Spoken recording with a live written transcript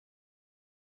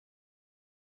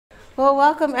Well,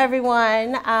 welcome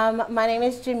everyone. My name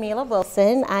is Jamila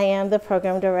Wilson. I am the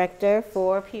program director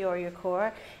for Peoria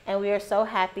Cohort, and we are so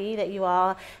happy that you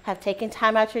all have taken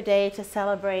time out your day to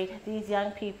celebrate these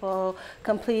young people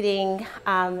completing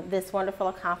this wonderful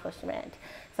accomplishment.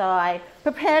 So I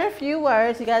prepared a few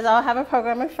words. You guys all have a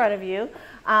program in front of you.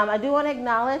 I do want to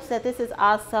acknowledge that this is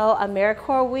also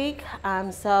AmeriCorps Week.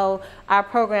 So our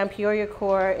program, Peoria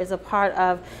Corps, is a part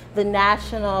of the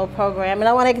national program. And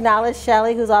I want to acknowledge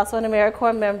Shelley, who's also an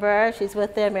AmeriCorps member. She's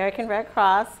with the American Red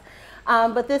Cross.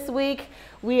 But this week,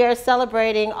 we are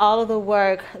celebrating all of the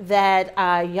work that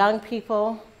young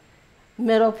people,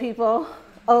 middle people,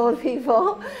 old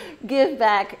people give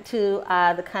back to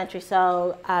the country.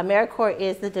 So AmeriCorps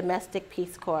is the domestic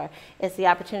Peace Corps. It's the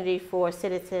opportunity for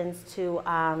citizens to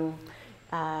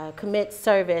commit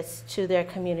service to their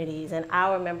communities. And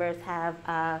our members have,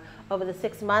 over the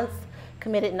 6 months,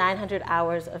 committed 900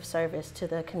 hours of service to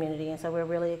the community. And so we're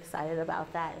really excited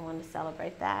about that and want to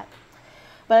celebrate that.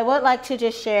 But I would like to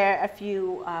just share a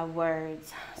few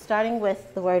words, starting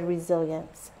with the word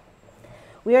resilience.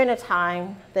 We are in a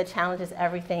time that challenges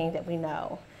everything that we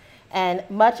know and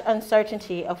much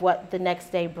uncertainty of what the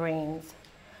next day brings.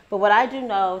 But what I do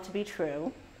know to be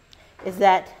true is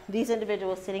that these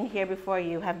individuals sitting here before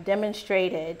you have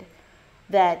demonstrated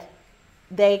that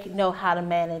they know how to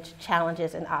manage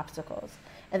challenges and obstacles,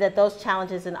 and that those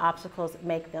challenges and obstacles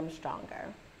make them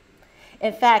stronger.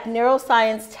 In fact,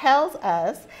 neuroscience tells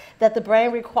us that the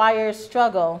brain requires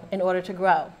struggle in order to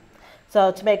grow.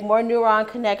 So to make more neuron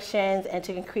connections and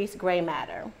to increase gray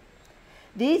matter.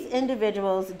 These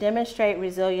individuals demonstrate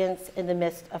resilience in the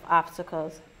midst of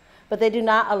obstacles, but they do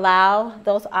not allow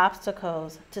those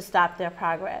obstacles to stop their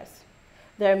progress.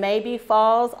 There may be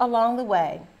falls along the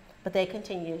way, but they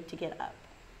continue to get up.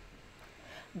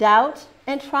 Doubt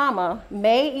and trauma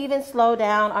may even slow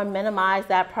down or minimize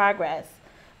that progress,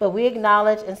 but we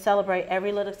acknowledge and celebrate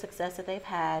every little success that they've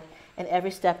had and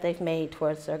every step they've made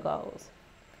towards their goals.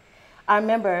 Our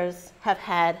members have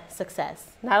had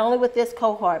success, not only with this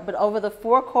cohort, but over the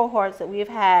 4 cohorts that we've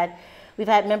had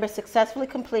members successfully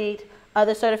complete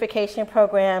other certification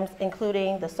programs,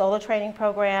 including the SOLA training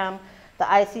program, the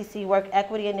ICC Work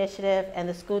Equity Initiative, and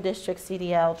the School District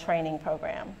CDL training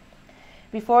program.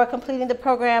 Before completing the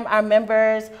program, our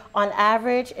members, on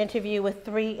average, interview with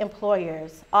 3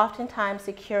 employers, oftentimes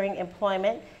securing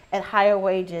employment at higher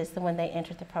wages than when they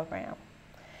entered the program.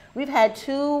 We've had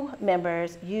 2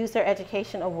 members use their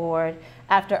education award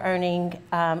after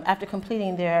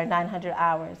completing their 900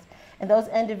 hours. And those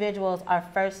individuals are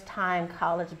first-time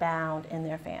college-bound in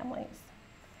their families.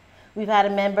 We've had a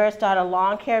member start a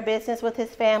lawn care business with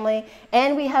his family,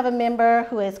 and we have a member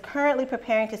who is currently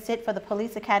preparing to sit for the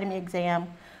Police Academy exam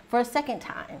for a 2nd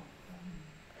time.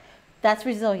 That's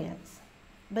resilience.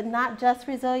 But not just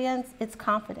resilience, it's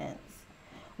confidence.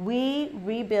 We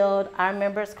rebuild our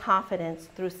members' confidence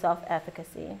through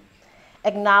self-efficacy,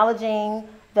 acknowledging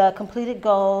the completed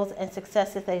goals and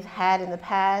successes they've had in the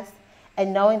past,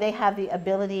 and knowing they have the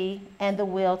ability and the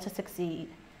will to succeed.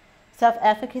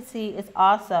 Self-efficacy is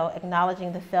also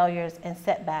acknowledging the failures and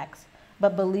setbacks,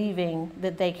 but believing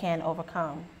that they can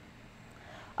overcome.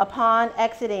 Upon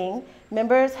exiting,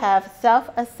 members have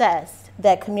self-assessed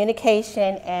that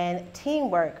communication and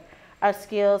teamwork are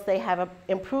skills they have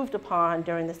improved upon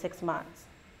during the 6 months.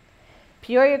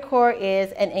 Peoria Corps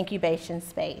is an incubation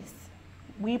space.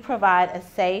 We provide a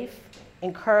safe,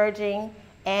 encouraging,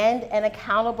 and an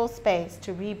accountable space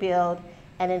to rebuild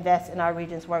and invest in our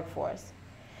region's workforce.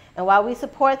 And while we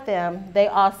support them, they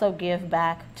also give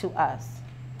back to us,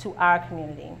 to our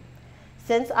community.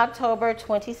 Since October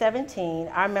 2017,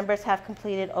 our members have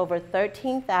completed over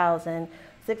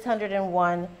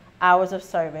 13,601 hours of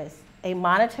service, a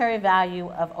monetary value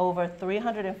of over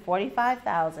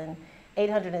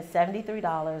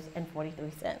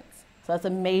 $345,873.43. So it's a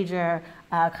major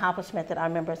accomplishment that our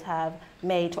members have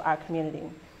made to our community.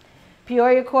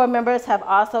 Peoria Corps members have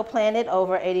also planted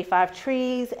over 85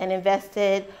 trees and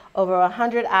invested over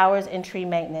 100 hours in tree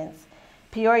maintenance.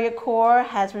 Peoria Corps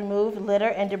has removed litter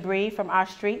and debris from our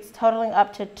streets, totaling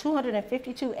up to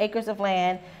 252 acres of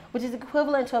land, which is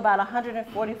equivalent to about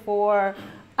 144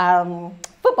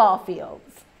 football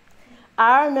fields.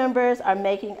 Our members are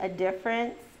making a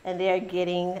difference, and they are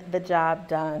getting the job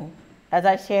done. As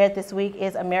I shared, this week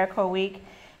is AmeriCorps Week,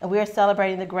 and we are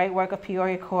celebrating the great work of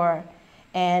Peoria Corps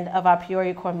and of our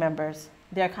Peoria Corps members,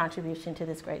 their contribution to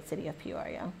this great city of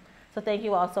Peoria. So thank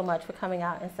you all so much for coming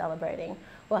out and celebrating.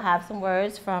 We'll have some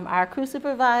words from our crew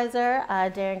supervisor,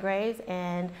 Darren Graves,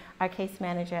 and our case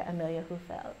manager, Amelia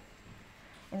Hufeld.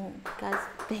 And guys,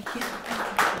 thank you.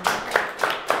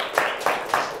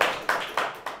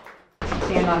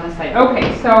 stand on this side.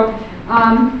 Okay, so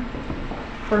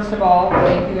first of all,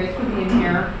 thank you guys for being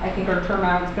here. I think our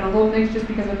turnout's been a little mixed just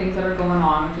because of things that are going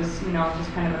on, which is,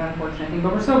 just kind of an unfortunate thing.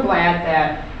 But we're so glad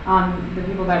that the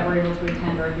people that were able to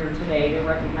attend are here today to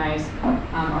recognize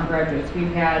our graduates.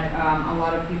 We've had a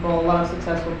lot of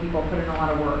successful people put in a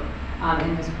lot of work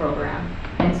in this program.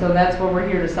 And so that's what we're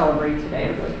here to celebrate today,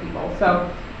 with those people.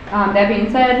 So that being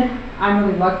said, I'm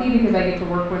really lucky because I get to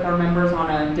work with our members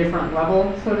on a different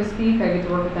level, so to speak. I get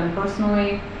to work with them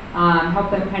personally,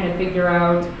 help them kind of figure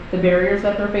out the barriers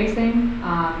that they're facing.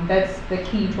 That's the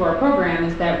key to our program,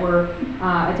 is that we're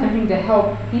attempting to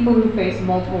help people who face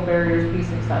multiple barriers be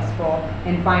successful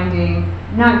in finding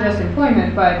not just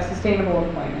employment, but sustainable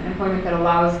employment that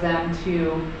allows them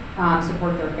to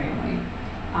support their family.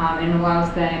 And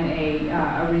allows them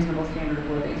a reasonable standard of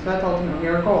living. So that's ultimately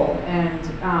our goal. And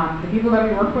the people that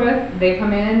we work with, they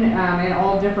come in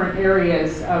all different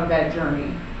areas of that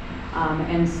journey.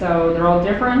 And so they're all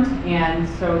different, and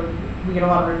so we get a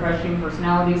lot of refreshing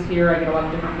personalities here. I get a lot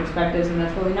of different perspectives, and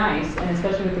that's really nice. And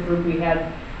especially with the group we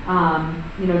had,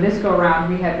 this go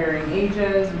around, we had varying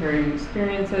ages, varying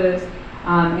experiences.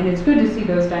 And it's good to see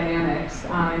those dynamics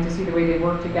and to see the way they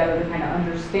work together to kind of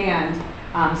understand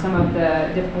some of the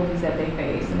difficulties that they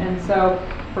face. And so,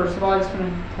 first of all, I just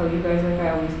want to tell you guys, like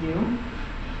I always do,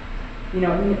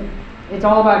 it's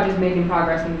all about just making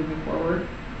progress and moving forward,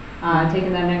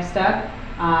 taking that next step.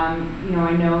 I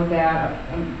know that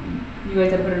you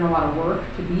guys have put in a lot of work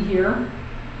to be here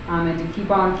and to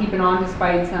keep on keeping on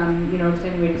despite some,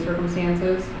 extenuating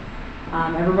circumstances.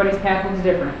 Everybody's path looks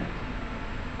different.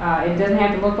 It doesn't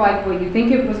have to look like what you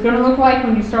think it was going to look like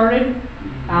when you started.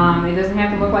 It doesn't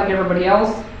have to look like everybody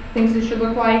else thinks it should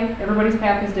look like. Everybody's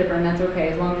path is different, and that's okay.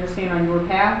 As long as you're staying on your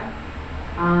path,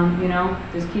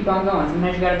 just keep on going.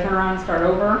 Sometimes you got to turn around and start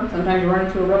over. Sometimes you run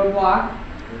into a roadblock,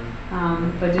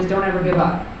 but just don't ever give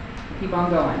up. Keep on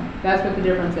going. That's what the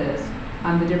difference is.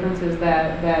 The difference is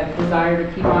that desire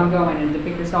to keep on going and to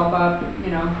pick yourself up.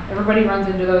 Everybody runs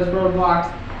into those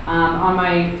roadblocks. On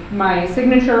my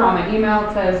signature, on my email,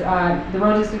 it says, the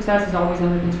road to success is always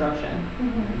under construction.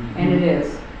 And it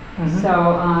is. So,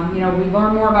 we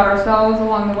learn more about ourselves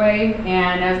along the way,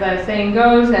 and as that saying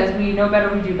goes, as we know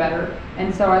better, we do better.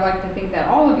 And so I like to think that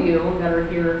all of you that are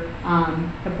here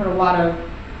have put a lot of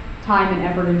time and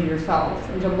effort into yourselves,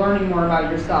 into learning more about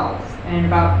yourselves, and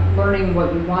about learning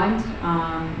what you want,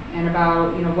 and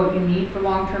about what you need for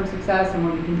long-term success, and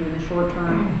what you can do in the short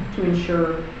term to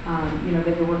ensure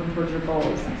that you're working towards your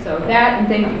goals. So that, and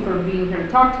thank you for being here to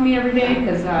talk to me every day,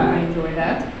 because I enjoy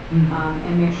that,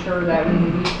 and make sure that when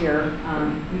we leave here,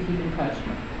 we keep in touch.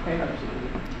 Okay,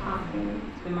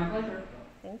 it's been my pleasure.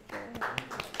 Thank you.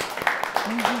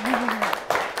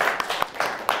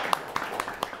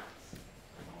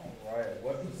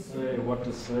 What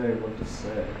to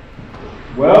say.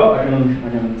 Well, I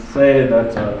can say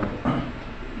that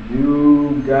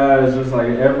you guys, just like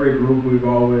every group we've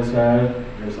always had,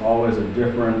 there's always a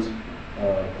different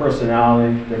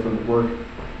personality, different work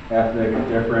ethic,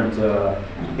 different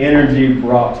energy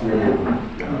brought to your group.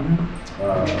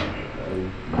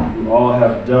 You all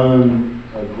have done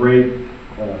a great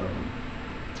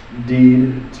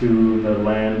deed to the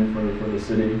land for the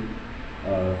city.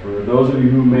 For those of you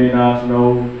who may not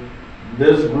know,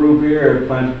 this group here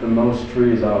planted the most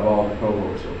trees out of all the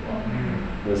cohorts so far.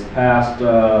 This past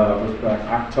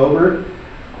October,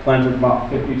 planted about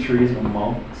 50 trees a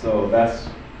month, so that's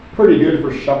pretty good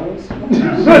for shovels. We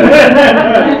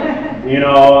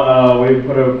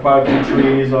put quite a few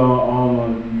trees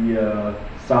on the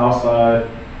south side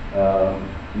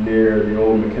near the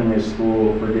old McKinley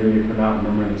School. Forgive me for not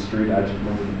remembering the street, I just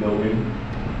remember the building.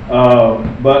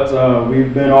 But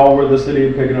we've been all over the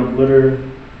city picking up litter.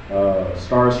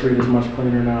 Star Street is much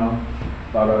cleaner now.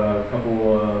 About a couple,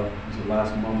 was it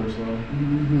last month or so?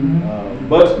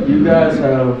 But you guys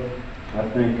have, I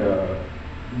think,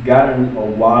 gotten a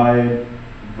wide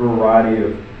variety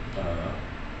of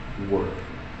work,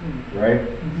 right?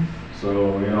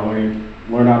 So, we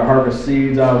learn how to harvest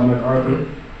seeds out of MacArthur.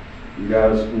 You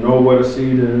guys know what a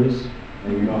seed is,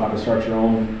 and you know how to start your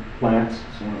own plants,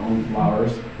 your own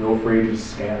flowers. Feel free to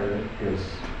scatter it, because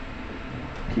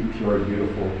keep Peoria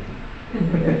beautiful,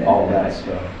 all that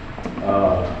stuff.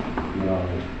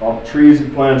 All the trees we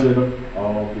planted,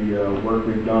 all the work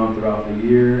we've done throughout the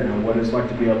year, and what it's like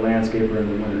to be a landscaper in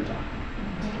the wintertime.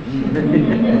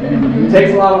 It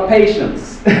takes a lot of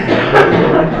patience. A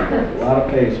lot of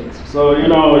patience. So,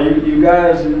 you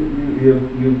guys,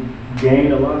 you've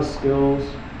gained a lot of skills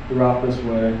throughout this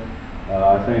way.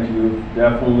 I think you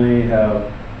definitely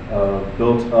have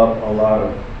built up a lot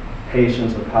of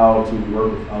patience of how to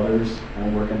work with others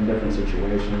and work in different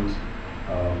situations.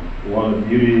 One of the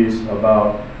beauties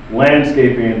about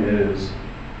landscaping is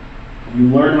you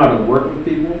learn how to work with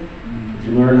people.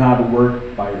 You learn how to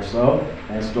work by yourself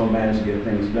and still manage to get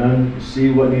things done. You see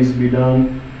what needs to be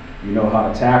done. You know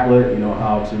how to tackle it. You know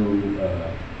how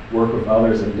to work with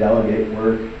others and delegate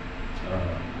work.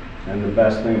 And the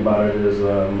best thing about it is,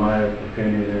 my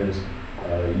opinion is,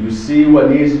 you see what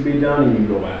needs to be done and you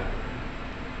go at it.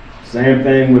 Same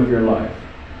thing with your life.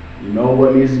 You know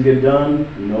what needs to get done.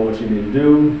 You know what you need to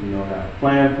do. You know how to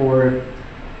plan for it.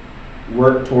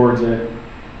 Work towards it.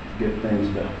 Get things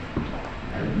done.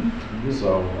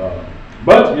 So,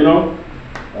 but you know,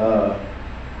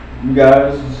 you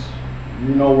guys,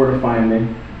 you know where to find me.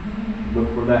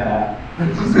 Look for the hat.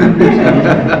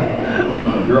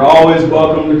 You're always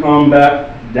welcome to come back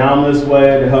down this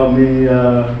way to help me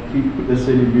keep the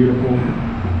city beautiful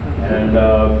and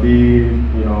be,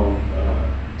 you know,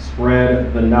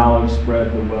 spread the knowledge,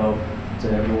 spread the wealth to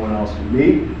everyone else you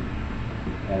meet.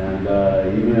 And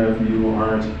even if you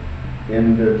aren't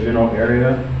in the general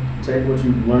area, take what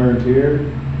you've learned here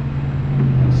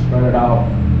and spread it out.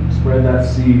 Spread that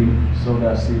seed, sow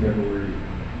that seed everywhere you go.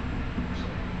 So,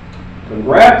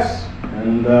 congrats,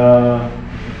 and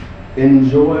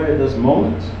enjoy this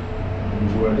moment.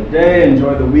 Enjoy the day,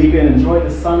 enjoy the weekend, enjoy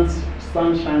the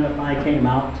sunshine that finally came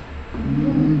out.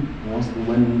 Once the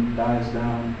wind dies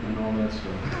down and all that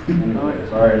stuff.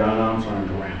 Anyways, all right, now I'm starting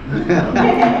to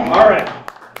rant. All right.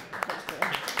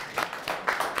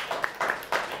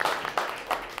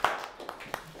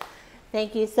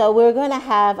 Thank you. So we're going to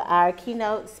have our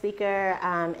keynote speaker,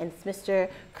 and it's Mr.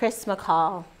 Chris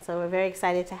McCall. So we're very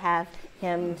excited to have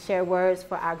him share words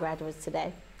for our graduates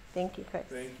today. Thank you, Chris.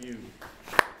 Thank you.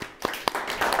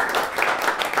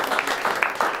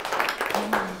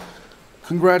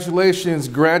 Congratulations,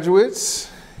 graduates.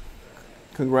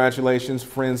 Congratulations,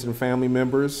 friends and family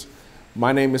members.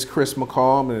 My name is Chris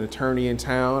McCall. I'm an attorney in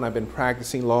town. I've been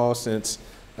practicing law since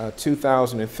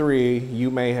 2003. You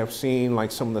may have seen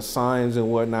like some of the signs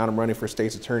and whatnot. I'm running for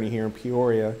state's attorney here in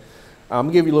Peoria. I'm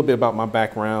gonna give you a little bit about my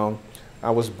background.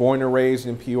 I was born and raised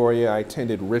in Peoria. I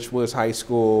attended Richwoods High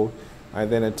School. I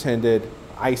then attended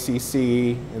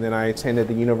ICC, and then I attended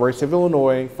the University of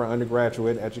Illinois for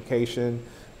undergraduate education,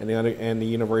 and the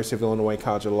University of Illinois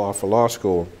College of Law for law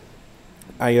school.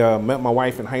 I met my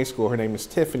wife in high school. Her name is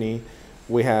Tiffany.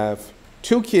 We have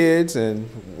 2 kids, and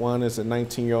one is a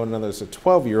 19-year-old, another is a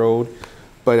 12-year-old.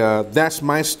 But that's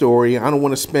my story. I don't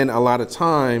want to spend a lot of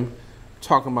time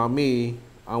talking about me.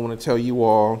 I want to tell you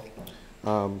all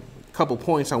a couple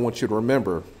points I want you to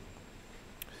remember.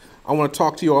 I want to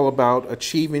talk to you all about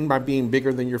achieving by being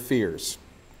bigger than your fears.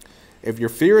 If your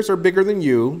fears are bigger than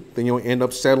you, then you'll end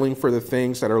up settling for the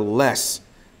things that are less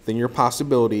than your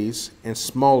possibilities and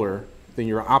smaller than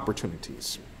your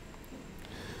opportunities.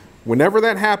 Whenever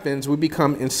that happens, we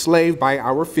become enslaved by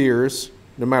our fears,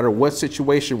 no matter what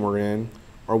situation we're in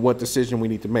or what decision we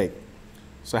need to make.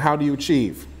 So how do you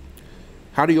achieve?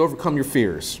 How do you overcome your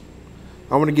fears?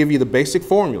 I want to give you the basic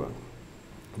formula.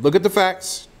 Look at the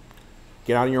facts,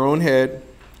 get out of your own head,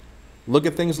 look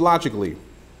at things logically,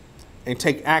 and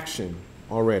take action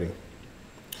already.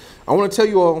 I want to tell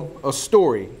you all a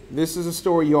story. This is a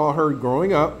story you all heard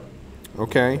growing up,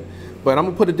 okay? But I'm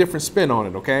going to put a different spin on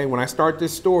it, okay? When I start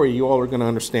this story, you all are going to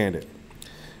understand it.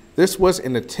 This was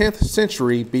in the 10th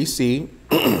century BC.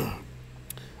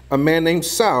 A man named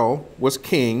Saul was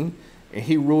king, and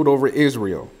he ruled over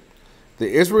Israel.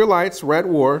 The Israelites were at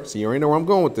war, so you already know where I'm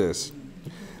going with this,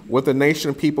 with a nation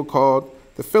of people called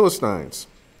the Philistines.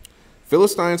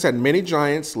 Philistines had many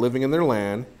giants living in their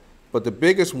land, but the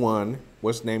biggest one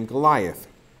was named Goliath.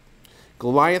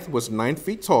 Goliath was 9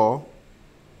 feet tall.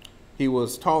 He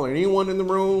was taller than anyone in the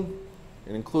room,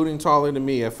 and including taller than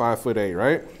me at 5'8",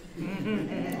 right?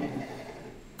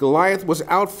 Goliath was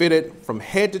outfitted from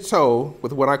head to toe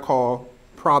with what I call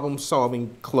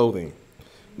problem-solving clothing.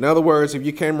 In other words, if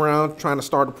you came around trying to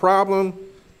start a problem,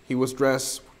 he was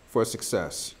dressed for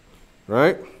success,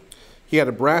 right? He had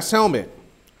a brass helmet,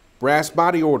 brass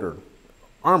body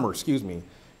armor,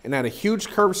 and had a huge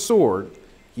curved sword.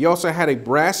 He also had a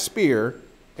brass spear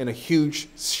and a huge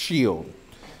shield.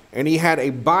 And he had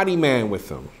a body man with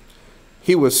him.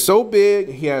 He was so big,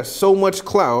 he had so much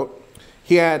clout,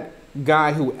 he had a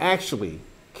guy who actually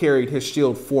carried his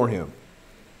shield for him.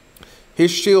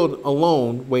 His shield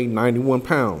alone weighed 91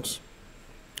 pounds.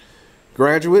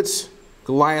 Graduates,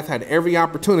 Goliath had every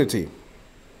opportunity.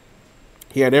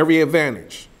 He had every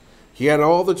advantage. He had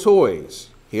all the toys.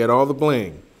 He had all the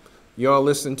bling. Y'all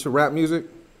listen to rap music?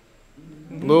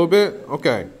 A little bit?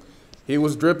 Okay. He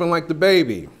was dripping like the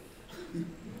baby.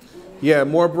 He had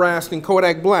more brass than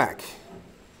Kodak Black.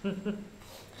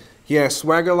 He He had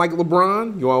swagger like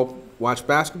LeBron. You all watch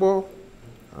basketball?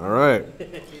 All right.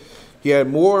 He had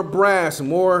more brass and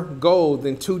more gold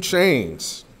than 2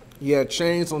 chains. He had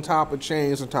chains on top of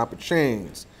chains on top of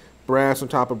chains. Brass on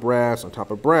top of brass on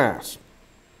top of brass.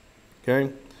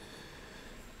 Okay?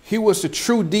 He was the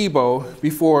true Debo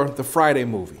before the Friday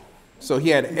movie. So he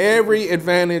had every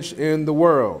advantage in the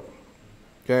world.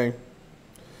 Okay?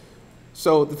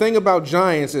 So the thing about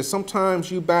giants is sometimes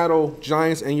you battle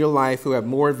giants in your life who have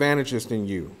more advantages than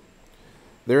you.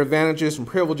 Their advantages and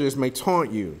privileges may taunt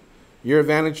you. Your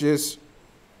advantages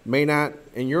may not,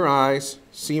 in your eyes,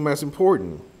 seem as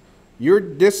important. Your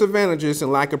disadvantages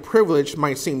and lack of privilege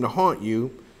might seem to haunt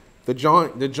you. The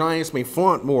giants may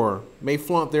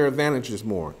flaunt their advantages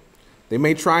more. They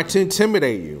may try to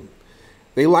intimidate you.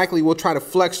 They likely will try to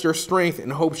flex their strength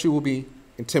in hopes you will be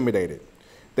intimidated.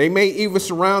 They may even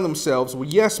surround themselves with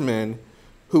yes men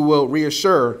who will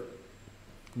reassure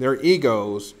their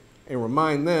egos and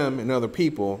remind them and other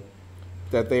people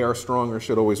that they are strong and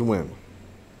should always win.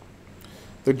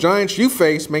 The giants you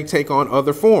face may take on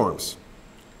other forms.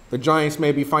 The giants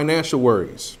may be financial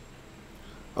worries,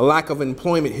 a lack of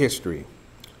employment history,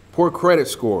 poor credit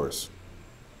scores.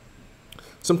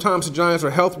 Sometimes the giants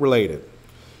are health related.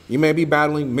 You may be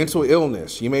battling mental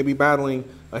illness. You may be battling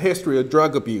a history of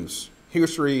drug abuse,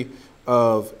 history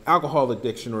of alcohol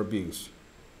addiction or abuse.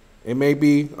 It may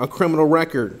be a criminal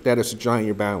record that is a giant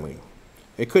you're battling.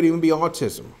 It could even be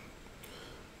autism.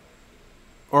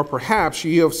 Or perhaps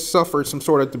you have suffered some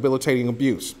sort of debilitating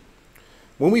abuse.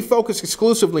 When we focus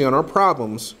exclusively on our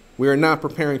problems, we are not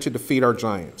preparing to defeat our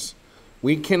giants.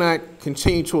 We cannot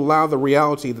continue to allow the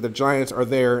reality that the giants are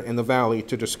there in the valley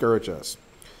to discourage us.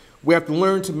 We have to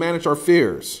learn to manage our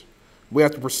fears. We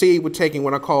have to proceed with taking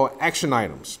what I call action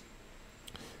items.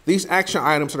 These action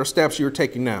items are steps you're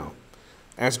taking now.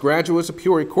 As graduates of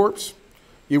Peoria Corps,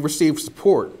 you've received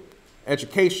support,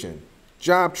 education,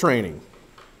 job training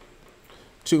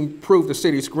to improve the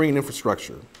city's green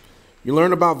infrastructure. You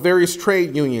learn about various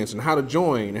trade unions and how to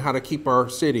join and how to keep our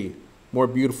city more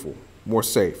beautiful, more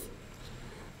safe.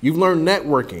 You've learned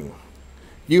networking.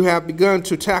 You have begun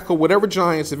to tackle whatever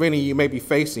giants, if any, you may be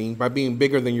facing by being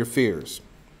bigger than your fears.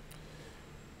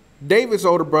 David's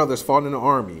older brothers fought in the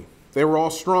army. They were all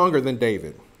stronger than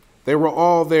David. They were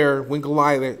all there when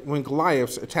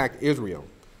Goliath attacked Israel,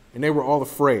 and they were all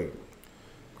afraid.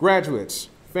 Graduates,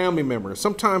 family members,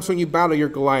 sometimes when you battle your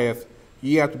Goliath,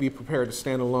 you have to be prepared to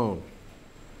stand alone.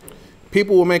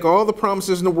 People will make all the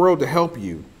promises in the world to help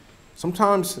you.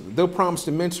 Sometimes they'll promise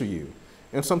to mentor you,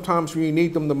 and sometimes when you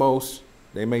need them the most,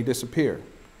 they may disappear.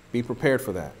 Be prepared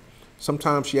for that.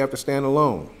 Sometimes you have to stand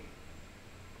alone.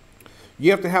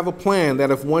 You have to have a plan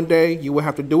that if one day you will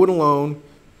have to do it alone,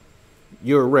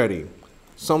 you're ready.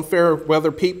 Some fair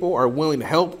weather people are willing to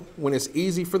help when it's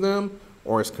easy for them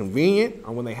or it's convenient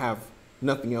or when they have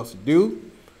nothing else to do.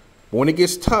 But when it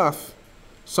gets tough,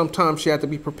 sometimes you have to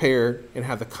be prepared and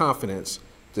have the confidence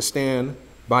to stand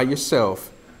by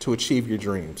yourself to achieve your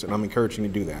dreams. And I'm encouraging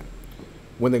you to do that.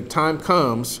 When the time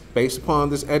comes, based upon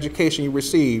this education you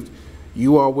received,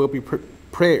 you all will be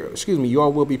prepared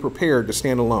to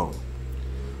stand alone.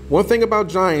 One thing about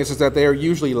giants is that they are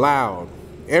usually loud.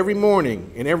 Every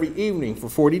morning and every evening for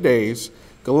 40 days,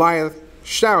 Goliath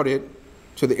shouted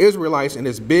to the Israelites in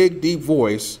his big, deep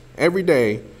voice. Every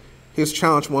day, his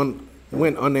challenge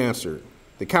went unanswered.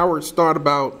 The cowards thought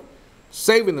about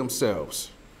saving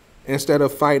themselves instead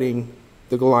of fighting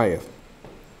the Goliath.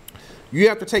 You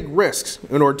have to take risks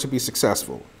in order to be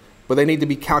successful, but they need to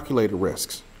be calculated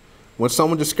risks. When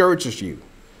someone discourages you,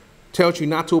 tells you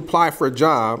not to apply for a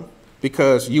job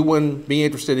because you wouldn't be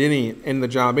interested in the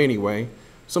job anyway,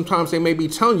 sometimes they may be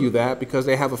telling you that because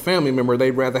they have a family member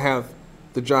they'd rather have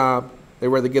the job, they'd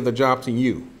rather give the job to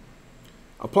you.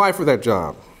 Apply for that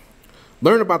job.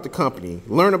 Learn about the company.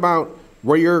 Learn about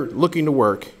where you're looking to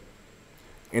work.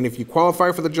 And if you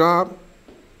qualify for the job,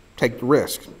 take the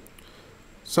risk.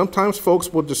 Sometimes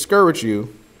folks will discourage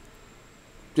you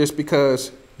just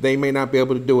because they may not be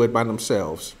able to do it by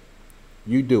themselves.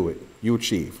 You do it. You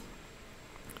achieve.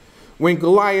 When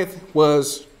Goliath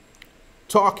was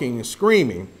talking and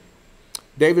screaming,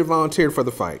 David volunteered for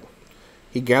the fight.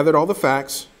 He gathered all the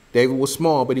facts. David was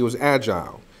small, but he was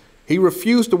agile. He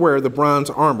refused to wear the bronze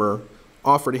armor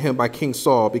offered to him by King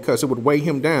Saul because it would weigh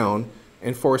him down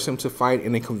and force him to fight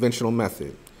in a conventional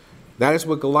method. That is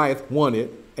what Goliath wanted,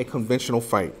 a conventional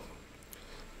fight.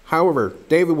 However,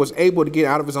 David was able to get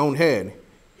out of his own head.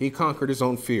 He conquered his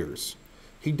own fears.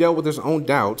 He dealt with his own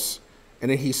doubts, and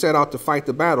then he set out to fight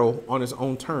the battle on his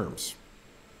own terms,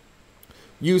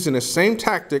 using the same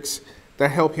tactics that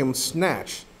helped him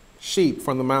snatch sheep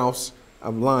from the mouths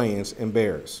of lions and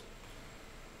bears.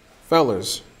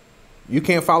 Fellas, you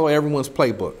can't follow everyone's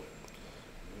playbook.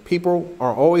 People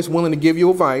are always willing to give you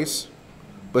advice,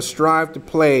 but strive to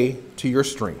play to your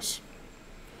strengths.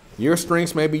 Your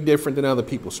strengths may be different than other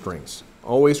people's strengths.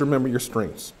 Always remember your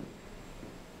strengths.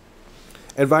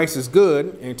 Advice is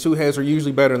good, and two heads are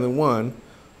usually better than one,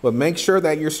 but make sure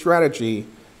that your strategy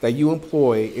that you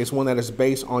employ is one that is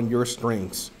based on your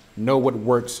strengths. Know what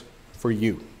works for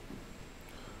you.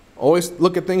 Always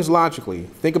look at things logically.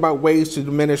 Think about ways to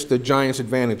diminish the giant's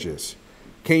advantages.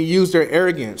 Can you use their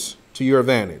arrogance to your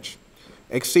advantage?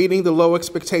 Exceeding the low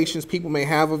expectations people may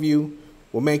have of you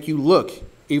will make you look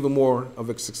even more of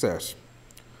a success.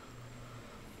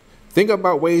 Think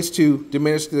about ways to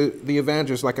diminish the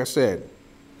advantages, like I said.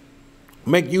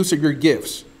 Make use of your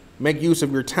gifts. Make use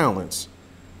of your talents.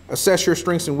 Assess your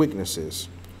strengths and weaknesses.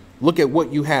 Look at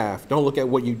what you have. Don't look at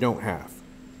what you don't have.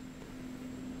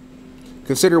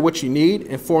 Consider what you need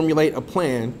and formulate a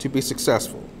plan to be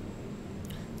successful.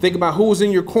 Think about who is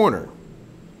in your corner.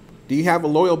 Do you have a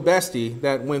loyal bestie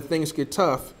that when things get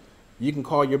tough, you can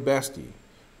call your bestie?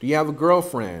 Do you have a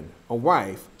girlfriend, a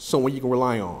wife, someone you can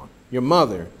rely on? Your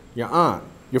mother, your aunt,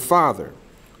 your father?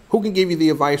 Who can give you the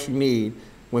advice you need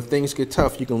when things get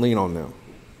tough, you can lean on them?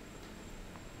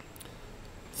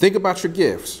 Think about your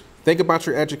gifts. Think about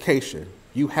your education.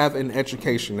 You have an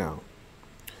education now.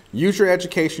 Use your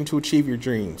education to achieve your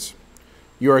dreams.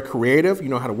 You are creative. You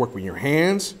know how to work with your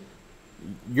hands.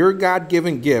 Your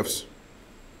God-given gifts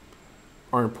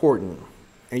are important,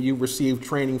 and you receive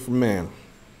training from man.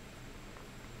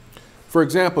 For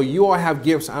example, you all have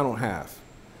gifts I don't have.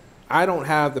 I don't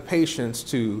have the patience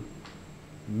to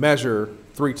measure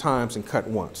 3 times and cut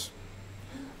once.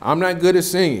 I'm not good at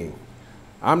singing.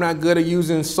 I'm not good at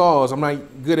using saws. I'm not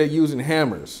good at using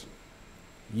hammers.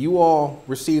 You all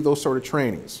receive those sort of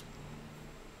trainings.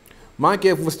 My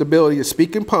gift was the ability to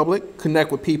speak in public, connect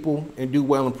with people, and do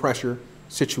well in pressure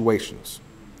situations.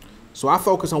 So I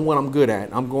focus on what I'm good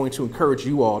at. I'm going to encourage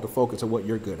you all to focus on what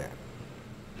you're good at.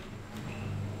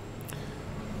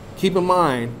 Keep in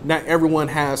mind, not everyone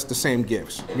has the same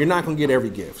gifts. You're not going to get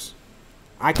every gift.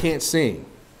 I can't sing.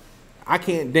 I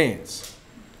can't dance.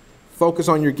 Focus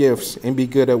on your gifts and be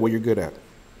good at what you're good at.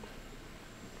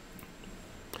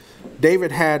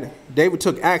 David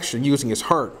took action using his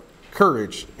heart,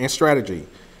 courage, and strategy.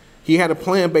 He had a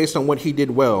plan based on what he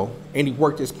did well, and he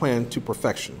worked his plan to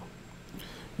perfection.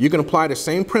 You can apply the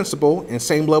same principle and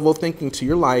same level of thinking to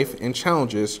your life and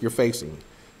challenges you're facing.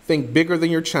 Think bigger than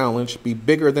your challenge, be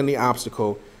bigger than the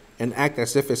obstacle, and act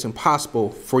as if it's impossible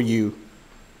for you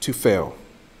to fail.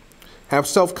 Have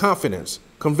self-confidence,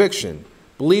 conviction,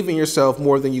 believe in yourself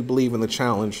more than you believe in the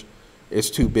challenge is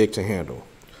too big to handle.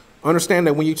 Understand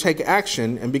that when you take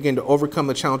action and begin to overcome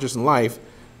the challenges in life,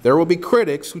 there will be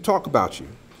critics who talk about you.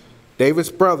 David's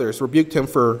brothers rebuked him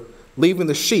for leaving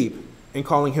the sheep and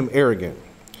calling him arrogant.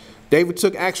 David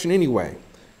took action anyway.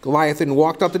 Goliath then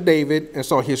walked up to David and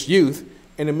saw his youth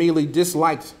and immediately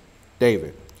disliked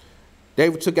David.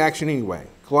 David took action anyway.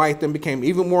 Goliath then became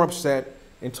even more upset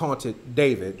and taunted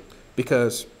David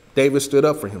because David stood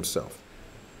up for himself.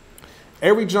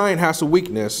 Every giant has a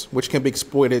weakness which can be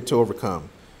exploited to overcome.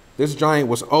 This giant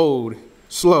was old,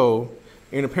 slow,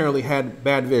 and apparently had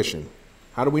bad vision.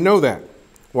 How do we know that?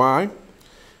 Why?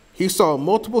 He saw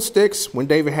multiple sticks when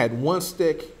David had 1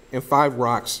 stick and 5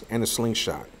 rocks and a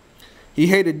slingshot. He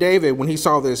hated David when he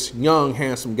saw this young,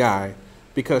 handsome guy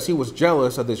because he was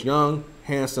jealous of this young,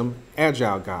 handsome,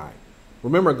 agile guy.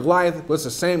 Remember, Goliath was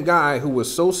the same guy who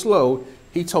was so slow,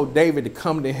 he told David to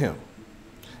come to him.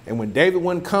 And when David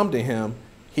wouldn't come to him,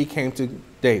 he came to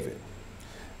David.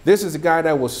 This is a guy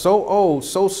that was so old,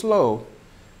 so slow,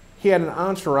 he had an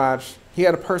entourage, he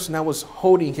had a person that was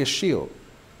holding his shield.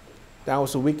 That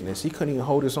was a weakness. He couldn't even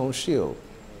hold his own shield.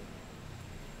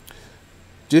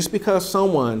 Just because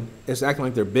someone is acting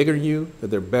like they're bigger than you, that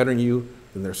they're better than you,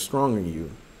 than they're stronger than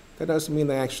you, that doesn't mean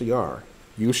they actually are.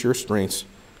 Use your strengths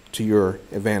to your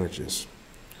advantages.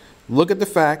 Look at the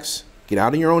facts, get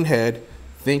out of your own head,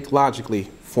 think logically,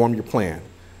 form your plan.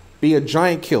 Be a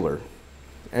giant killer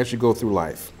as you go through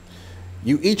life.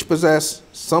 You each possess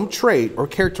some trait or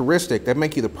characteristic that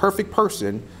make you the perfect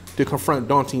person to confront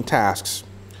daunting tasks.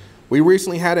 We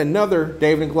recently had another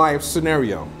David and Goliath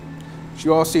scenario. Did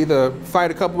you all see the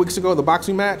fight a couple weeks ago, the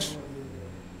boxing match?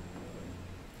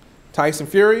 Tyson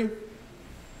Fury,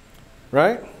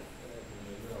 right?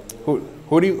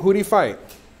 Who did he fight?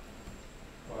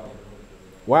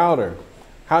 Wilder.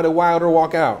 How did Wilder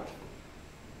walk out?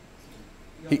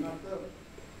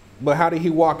 But how did he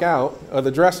walk out of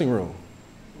the dressing room?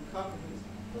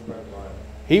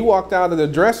 He walked out of the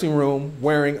dressing room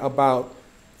wearing about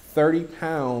 30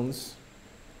 pounds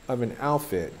of an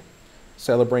outfit.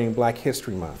 celebrating Black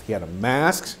History Month. He had a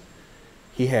mask,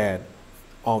 he had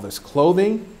all this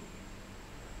clothing,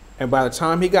 and by the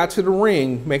time he got to the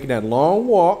ring, making that long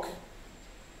walk,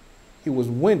 he was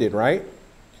winded, right?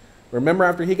 Remember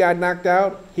after he got knocked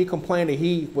out, he complained that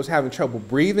he was having trouble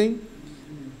breathing.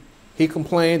 He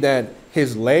complained that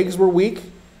his legs were weak.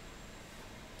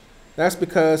 That's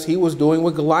because he was doing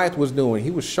what Goliath was doing. He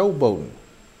was showboating.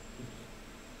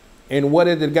 And what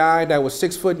did the guy that was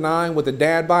 6'9" with a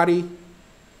dad body,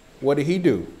 what did he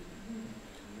do?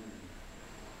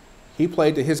 He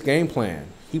played to his game plan.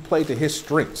 He played to his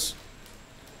strengths.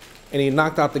 And he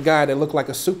knocked out the guy that looked like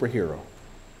a superhero.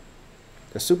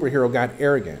 The superhero got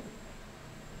arrogant.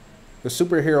 The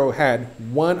superhero had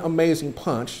one amazing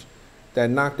punch that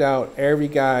knocked out every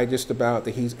guy just about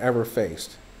that he's ever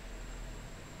faced.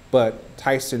 But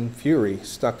Tyson Fury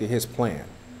stuck to his plan.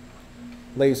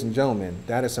 Ladies and gentlemen,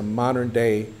 that is a modern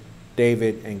day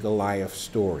David and Goliath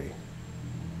story.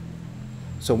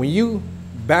 So when you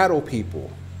battle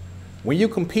people, when you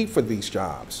compete for these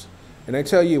jobs, and they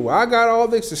tell you, well, I got all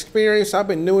this experience, I've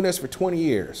been doing this for 20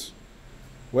 years.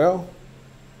 Well,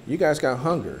 you guys got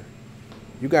hunger.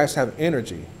 You guys have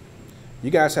energy.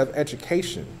 You guys have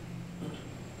education.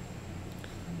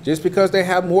 Just because they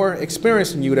have more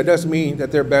experience than you, that doesn't mean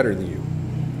that they're better than you.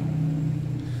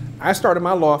 I started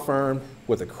my law firm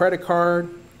with a credit card,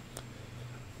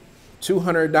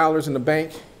 $200 in the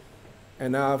bank,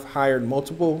 and now I've hired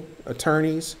multiple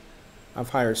attorneys, I've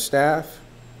hired staff,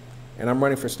 and I'm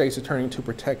running for state's attorney to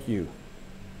protect you.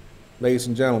 Ladies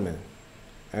and gentlemen,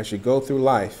 as you go through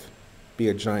life, be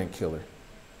a giant killer.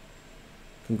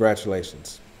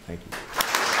 Congratulations. Thank you.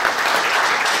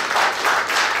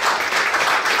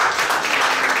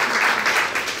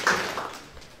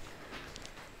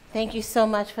 Thank you so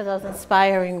much for those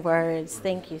inspiring words.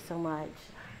 Thank you so much.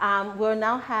 We'll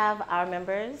now have our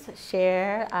members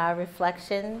share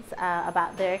reflections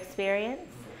about their experience.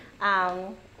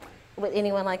 Would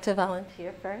anyone like to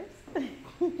volunteer first?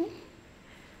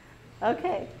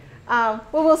 Okay. Well,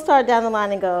 we'll start down the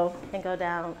line and go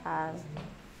down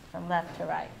from left to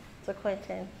right. So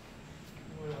Quentin,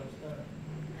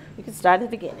 you can start at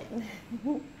the beginning. I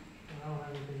don't have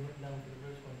anything written down for the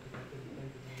first one because I couldn't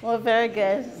think of it. Well, very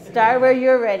good. Start where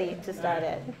you're ready to start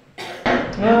at.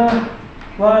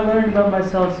 Well, I learned about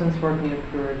myself since working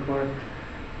at Peoria Cohort.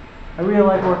 I really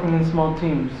like working in small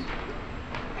teams.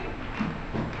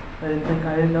 I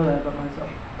didn't know that about myself.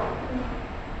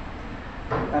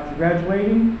 After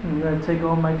graduating, I'm going to take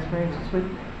all my experiences with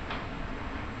me.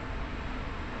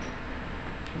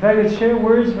 If I could share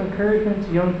words of encouragement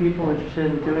to young people interested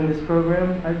in doing this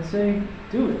program, I'd say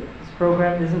do it. This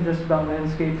program isn't just about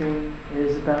landscaping, it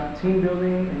is about team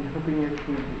building and helping your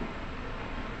community.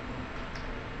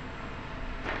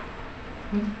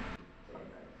 Thank you.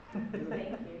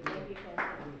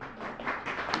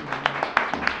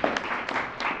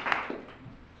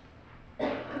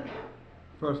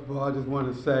 First of all, I just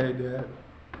want to say that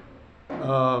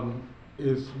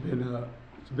it's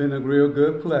been a real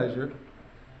good pleasure.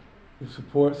 The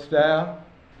support staff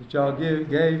that y'all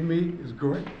gave me is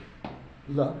great.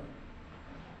 Love it.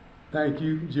 Thank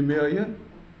you, Jamelia.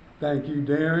 Thank you,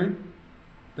 Darren.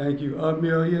 Thank you,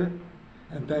 Amelia.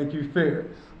 And thank you,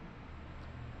 Ferris.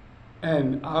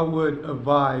 And I would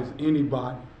advise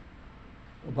anybody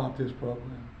about this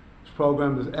program. This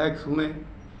program is excellent.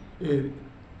 It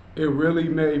really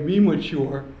made me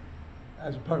mature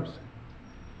as a person.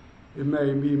 It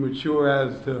made me mature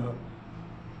as to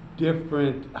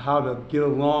how to get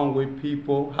along with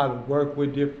people, how to work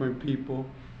with different people,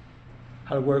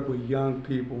 how to work with young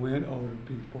people and older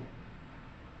people.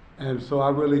 And so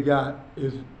I really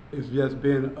it's just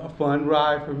been a fun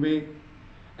ride for me,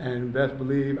 and best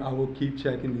believe I will keep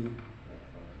checking in.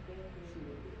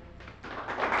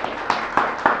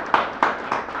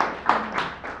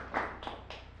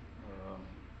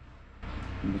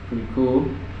 It was pretty cool.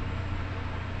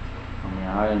 I mean,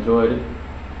 I enjoyed it.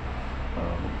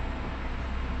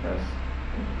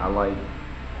 I like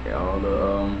all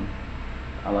the,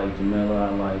 I like Jamila, I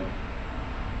like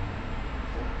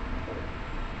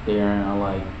Darren, I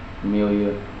like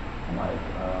Amelia, I like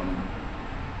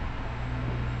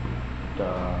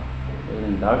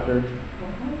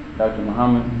Dr.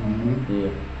 Muhammad. Mm-hmm.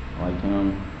 Yeah, I liked him.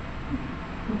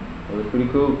 It was pretty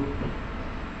cool.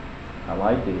 I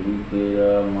liked it. We did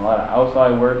a lot of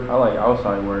outside work. I like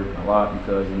outside work a lot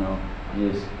because,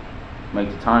 you just make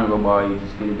the time go by, you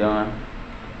just get it done.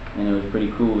 And it was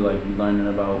pretty cool, like you learning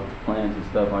about plants and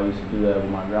stuff. I used to do that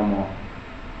with my grandma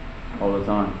all the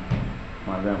time,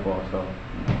 my grandpa, so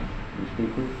it was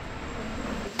pretty cool.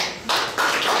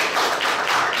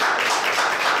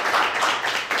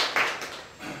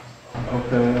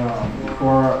 Okay,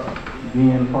 before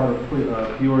being part of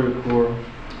Peoria Corps,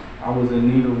 I was in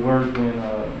need of work and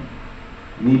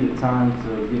needed time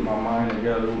to get my mind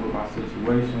together with my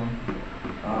situation.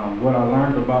 What I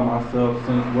learned about myself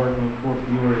since working for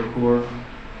Peoria Corps,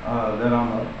 that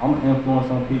I'm an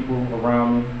influence on people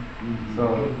around me, so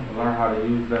I learned how to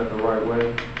use that the right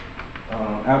way.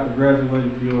 After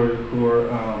graduating Peoria Corps,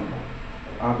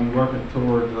 I'll be working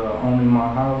towards owning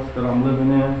my house that I'm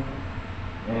living in,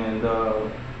 and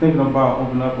thinking about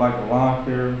opening up like a lawn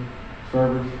care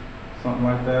service, something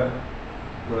like that,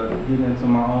 but getting into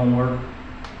my own work.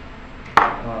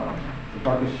 If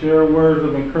I could share words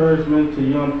of encouragement to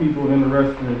young people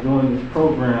interested in joining this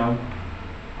program,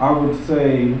 I would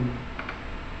say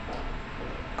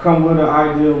come with an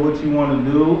idea of what you want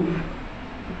to do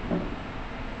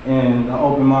and an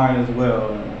open mind as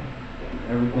well.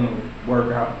 Everything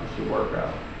work out, it should work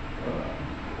out.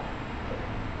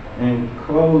 In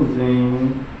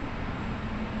closing,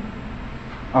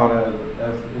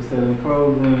 it said in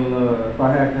closing, if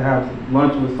I had to have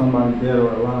lunch with somebody dead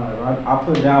or alive, I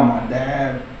put down my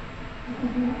dad.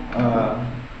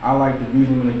 I like to beat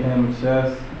him in the game of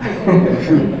chess.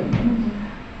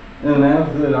 And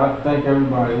that's it. I thank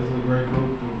everybody. This is a great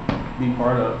group to be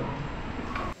part of.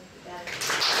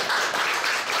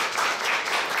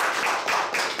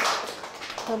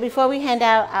 So before we hand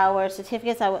out our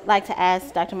certificates, I would like to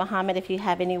ask Dr. Muhammad if you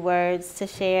have any words to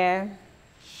share.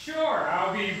 Sure,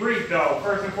 I'll be brief though.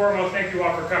 First and foremost, thank you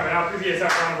all for coming out. Please give us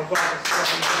a round of applause.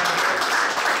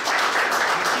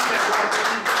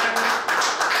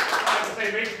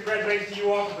 Big congratulations to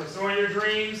you all for pursuing your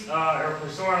dreams, or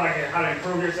pursuing like how to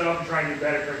improve yourself and trying to get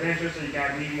better credentials so you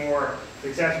can be more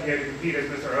successful, be able to compete, as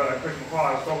Mr. Chris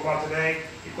McCall spoke about today,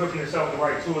 equipping yourself with the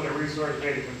right tools and resources to be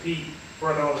able to compete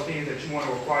for those things that you want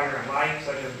to acquire in life,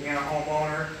 such as being a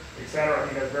homeowner, etc. I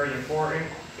think that's very important.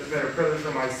 It's been a privilege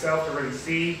for myself to really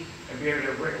see and be able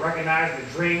to recognize the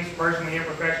dreams, personally and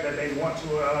professionally, that they want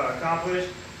to accomplish.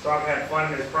 So I've had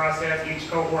fun in this process. Each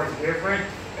cohort is different,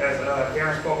 as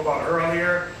Darren spoke about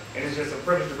earlier, and it's just a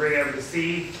privilege to be able to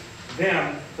see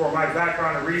them. For my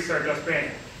background in research, I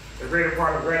spent the greater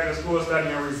part of graduate school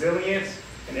studying resilience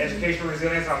and educational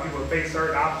resilience, how people face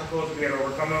certain obstacles, to be able to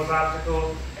overcome those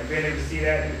obstacles, and being able to see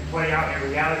that play out in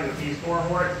reality with these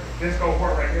cohorts. This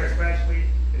cohort right here especially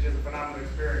is just a phenomenal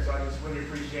experience, so I just really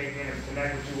appreciate being able to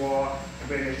connect with you all and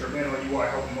being instrumental in you all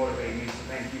helping motivate me, so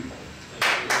thank you.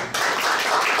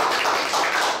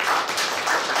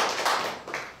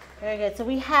 Very good. So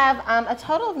we have a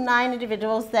total of 9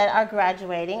 individuals that are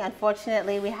graduating.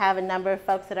 Unfortunately, we have a number of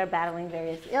folks that are battling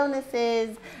various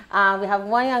illnesses. We have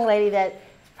one young lady that's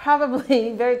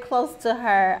probably very close to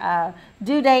her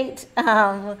due date,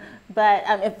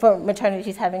 but for maternity,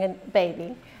 she's having a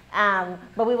baby.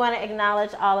 But we want to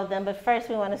acknowledge all of them. But first,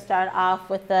 we want to start off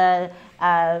with the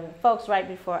folks right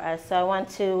before us. So I want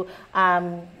to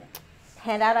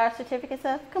hand out our certificates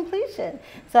of completion.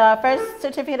 So our first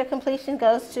certificate of completion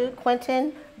goes to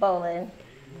Quentin Bolin.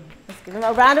 Let's give him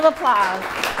a round of applause.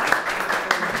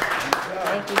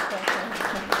 Thank you, Quentin.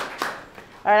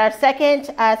 All right, our second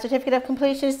certificate of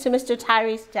completion is to Mr.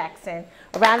 Tyrese Jackson.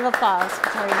 A round of applause for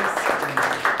Tyrese.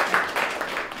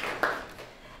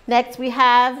 Next, we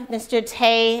have Mr.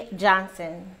 Tay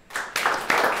Johnson.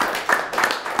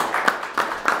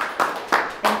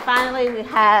 And finally, we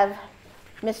have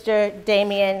Mr.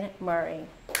 Damian Murray.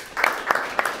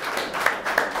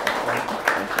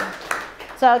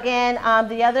 So again,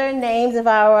 the other names of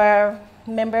our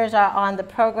members are on the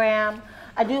program.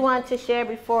 I do want to share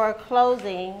before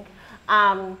closing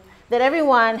that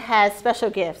everyone has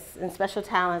special gifts and special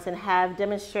talents and have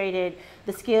demonstrated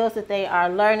the skills that they are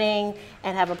learning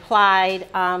and have applied.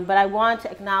 But I want to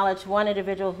acknowledge one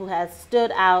individual who has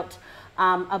stood out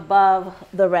above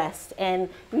the rest. And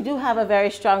we do have a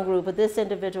very strong group, but this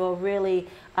individual really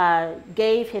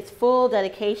gave his full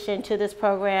dedication to this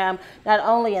program, not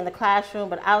only in the classroom,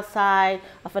 but outside,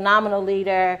 a phenomenal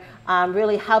leader,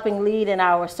 really helping lead in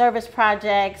our service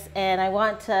projects. And I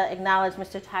want to acknowledge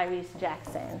Mr. Tyrese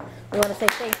Jackson. We want to say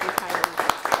thank you, Tyrese.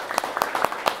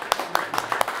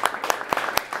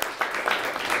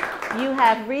 You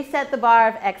have reset the bar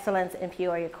of excellence in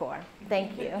Peoria Corps.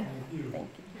 Thank you. Thank you.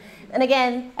 And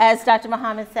again, as Dr.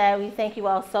 Muhammad said, we thank you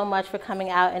all so much for coming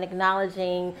out and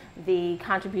acknowledging the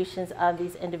contributions of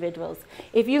these individuals.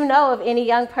 If you know of any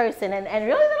young person, and really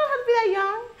they don't have to be that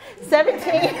young,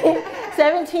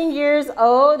 17 years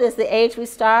old is the age we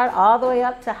start, all the way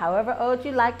up to however old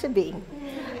you like to be.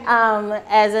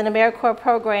 As an AmeriCorps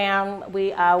program, we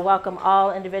welcome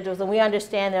all individuals, and we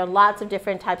understand there are lots of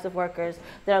different types of workers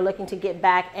that are looking to get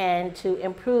back and to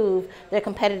improve their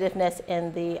competitiveness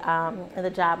in the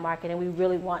job market, and we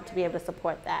really want to be able to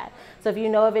support that. So if you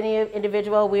know of any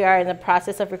individual, we are in the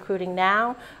process of recruiting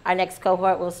now. Our next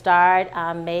cohort will start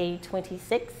May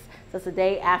 26th, so it's the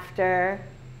day after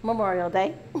Memorial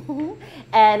Day.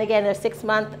 And again, they're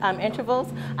 6-month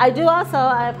intervals. I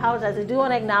apologize, I do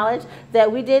want to acknowledge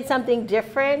that we did something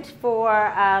different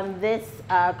for this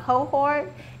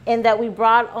cohort in that we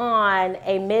brought on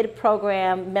a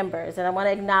mid-program members. And I want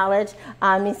to acknowledge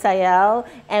Misael,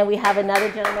 and we have another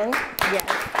gentleman.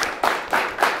 Yes.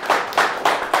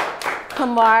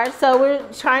 Kamar. So we're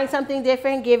trying something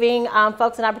different, giving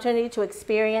folks an opportunity to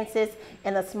experience this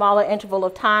in a smaller interval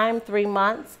of time, 3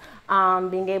 months.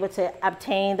 Being able to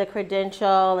obtain the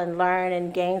credential and learn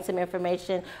and gain some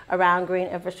information around green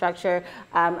infrastructure,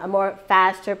 a more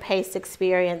faster paced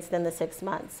experience than the 6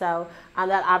 months. So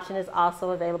that option is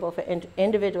also available for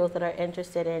individuals that are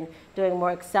interested in doing a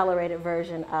more accelerated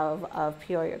version of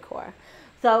Peoria Core.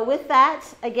 So with that,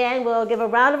 again, we'll give a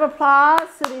round of applause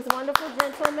to these wonderful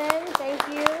gentlemen. Thank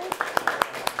you.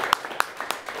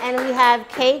 And we have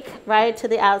cake right to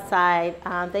the outside.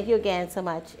 Thank you again so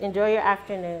much. Enjoy your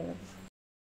afternoon.